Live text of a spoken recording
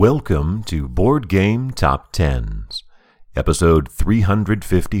Welcome to Board Game Top Tens, episode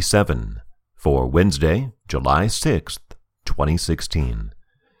 357, for Wednesday, July 6th, 2016.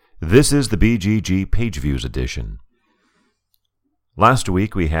 This is the BGG Page Views edition. Last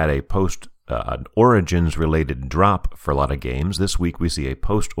week we had a post-Origins-related drop for a lot of games. This week we see a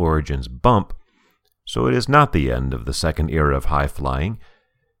post-Origins bump, so it is not the end of the second era of high flying.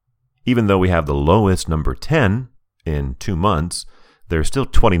 Even though we have the lowest number 10 in 2 months, there are still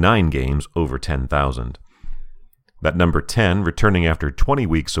 29 games over 10,000. That number 10, returning after 20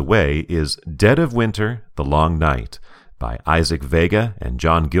 weeks away, is Dead of Winter, The Long Night, by Isaac Vega and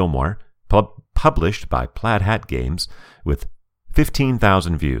John Gilmore, published by Plaid Hat Games, with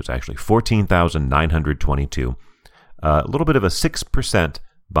 15,000 views, actually 14,922. A little bit of a 6%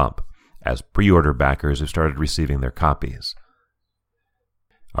 bump, as pre-order backers have started receiving their copies.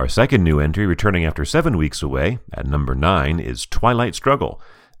 Our second new entry, returning after 7 weeks away, at number 9, is Twilight Struggle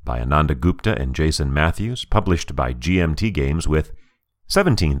by Ananda Gupta and Jason Matthews, published by GMT Games, with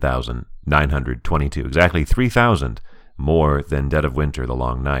 17,922, exactly 3,000 more than Dead of Winter, The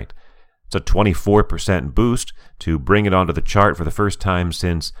Long Night. It's a 24% boost to bring it onto the chart for the first time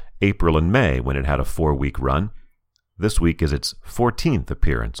since April and May, when it had a 4-week run. This week is its 14th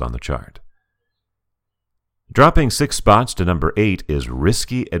appearance on the chart. Dropping 6 spots to number 8 is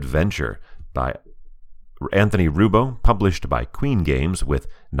Risky Adventure by Anthony Rubo, published by Queen Games, with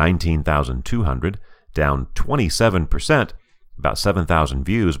 19,200, down 27%, about 7,000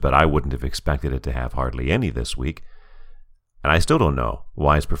 views, but I wouldn't have expected it to have hardly any this week. And I still don't know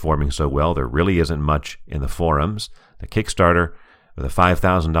why it's performing so well. There really isn't much in the forums. The Kickstarter, with a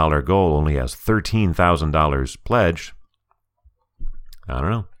 $5,000 goal, only has $13,000 pledged. I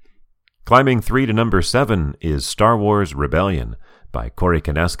don't know. Climbing 3 to number 7 is Star Wars Rebellion by Corey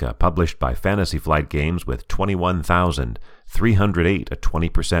Konieczka, published by Fantasy Flight Games, with 21,308, a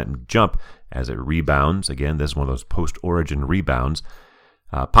 20% jump as it rebounds. Again, this is one of those post-Origin rebounds,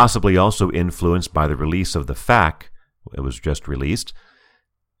 possibly also influenced by the release of the FAQ. It was just released.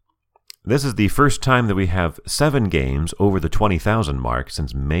 This is the first time that we have 7 games over the 20,000 mark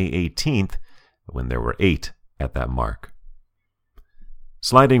since May 18th, when there were 8 at that mark.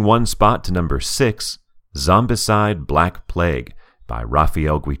 Sliding 1 spot to number 6, Zombicide Black Plague by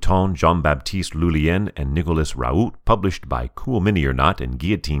Raphael Guiton, Jean-Baptiste Lulien, and Nicolas Raoult, published by Cool Miniornaut and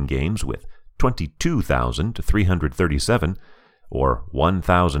Guillotine Games, with 22,337, or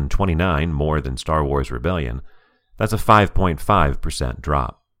 1,029 more than Star Wars Rebellion. That's a 5.5%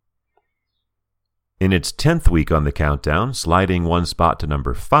 drop. In its 10th week on the countdown, sliding 1 spot to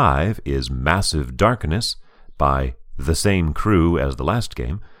number 5 is Massive Darkness by the same crew as the last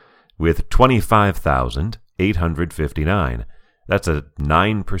game, with 25,859. That's a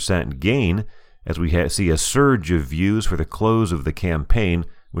 9% gain, as we see a surge of views for the close of the campaign,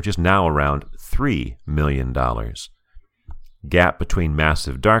 which is now around $3 million. Gap between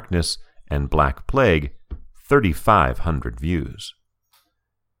Massive Darkness and Black Plague, 3,500 views.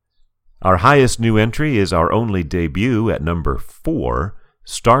 Our highest new entry is our only debut at number 4,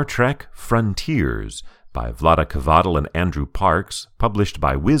 Star Trek Frontiers by Vlada Kavadal and Andrew Parks, published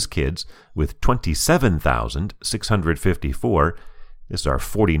by WizKids, with 27,654. This is our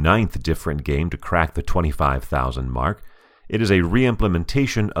 49th different game to crack the 25,000 mark. It is a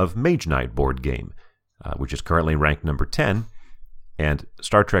re-implementation of Mage Knight board game, which is currently ranked number 10, and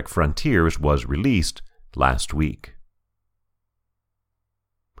Star Trek Frontiers was released last week.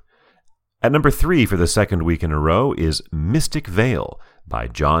 At number 3 for the second week in a row is Mystic Vale by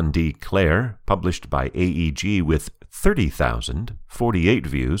John D. Clare, published by AEG, with 30,048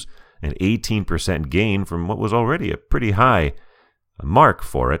 views, an 18% gain from what was already a pretty high mark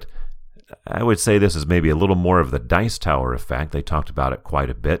for it. I would say this is maybe a little more of the Dice Tower effect. They talked about it quite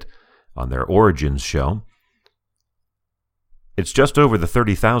a bit on their Origins show. It's just over the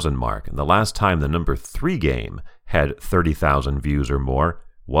 30,000 mark, and the last time the number 3 game had 30,000 views or more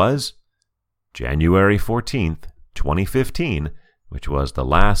was January 14th, 2015, which was the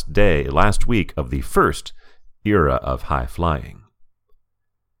last week of the first era of high flying.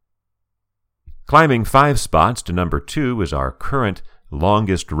 Climbing 5 spots to number 2 is our current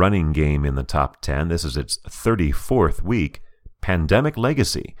longest running game in the top 10. This is its 34th week, Pandemic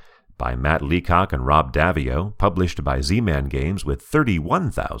Legacy by Matt Leacock and Rob Davio, published by Z-Man Games, with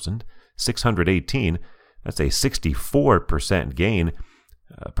 31,618. That's a 64% gain.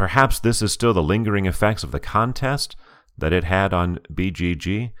 Perhaps this is still the lingering effects of the contest that it had on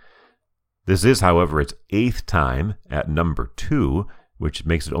BGG. This is, however, its 8th time at number 2, which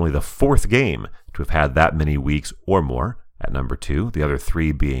makes it only the 4th game to have had that many weeks or more at number 2, the other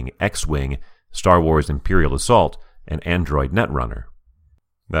 3 being X-Wing, Star Wars Imperial Assault, and Android Netrunner.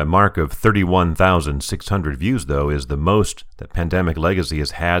 That mark of 31,600 views, though, is the most that Pandemic Legacy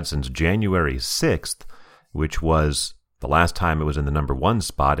has had since January 6th, which was the last time it was in the number 1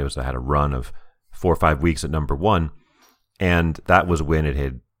 spot. It had a run of 4 or 5 weeks at number 1, and that was when it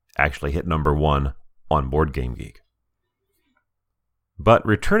had actually hit number 1 on Board Game Geek. But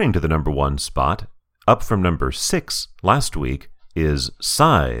returning to the number 1 spot, up from number 6 last week, is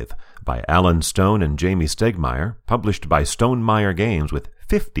Scythe by Alan Stone and Jamie Stegmaier, published by Stonemaier Games with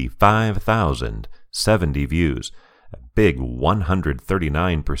 55,070 views, a big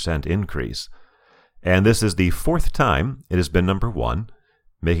 139% increase. And this is the 4th time it has been number 1,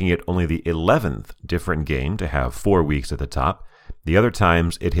 making it only the 11th different game to have 4 weeks at the top. The other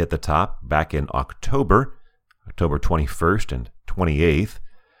times it hit the top back in October 21st and 28th,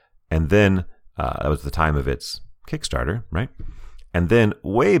 and then that was the time of its Kickstarter, right? And then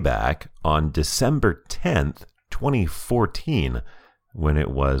way back on December 10th, 2014, when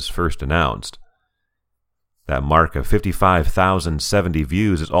it was first announced. That mark of 55,070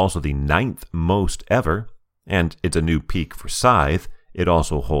 views is also the 9th most ever, and it's a new peak for Scythe. It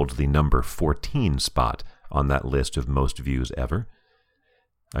also holds the number 14 spot on that list of most views ever.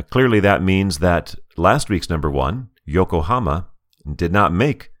 Clearly that means that last week's number 1, Yokohama, did not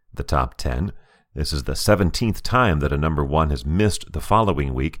make the top 10. This is the 17th time that a number 1 has missed the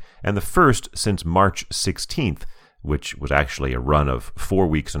following week, and the first since March 16th, which was actually a run of 4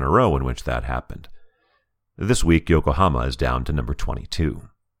 weeks in a row in which that happened. This week, Yokohama is down to number 22.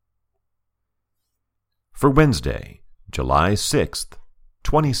 For Wednesday, July 6th,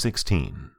 2016.